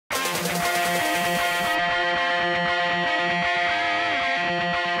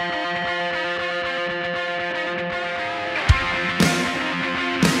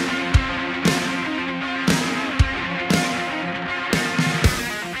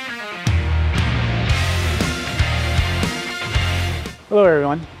Hello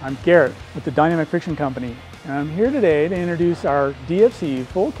everyone, I'm Garrett with the Dynamic Friction Company, and I'm here today to introduce our DFC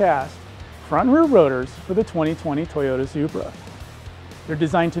full cast front and rear rotors for the 2020 Toyota Supra. They're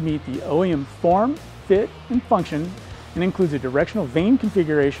designed to meet the OEM form, fit, and function, and includes a directional vane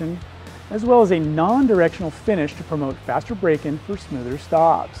configuration as well as a non-directional finish to promote faster break-in for smoother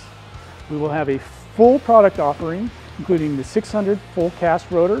stops. We will have a full product offering including the 600 full cast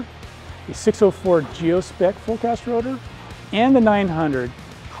rotor, the 604 Geo-Spec full cast rotor, and the 900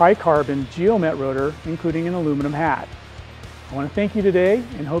 high carbon Geomet rotor, including an aluminum hat. I want to thank you today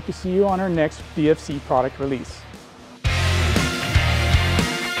and hope to see you on our next DFC product release.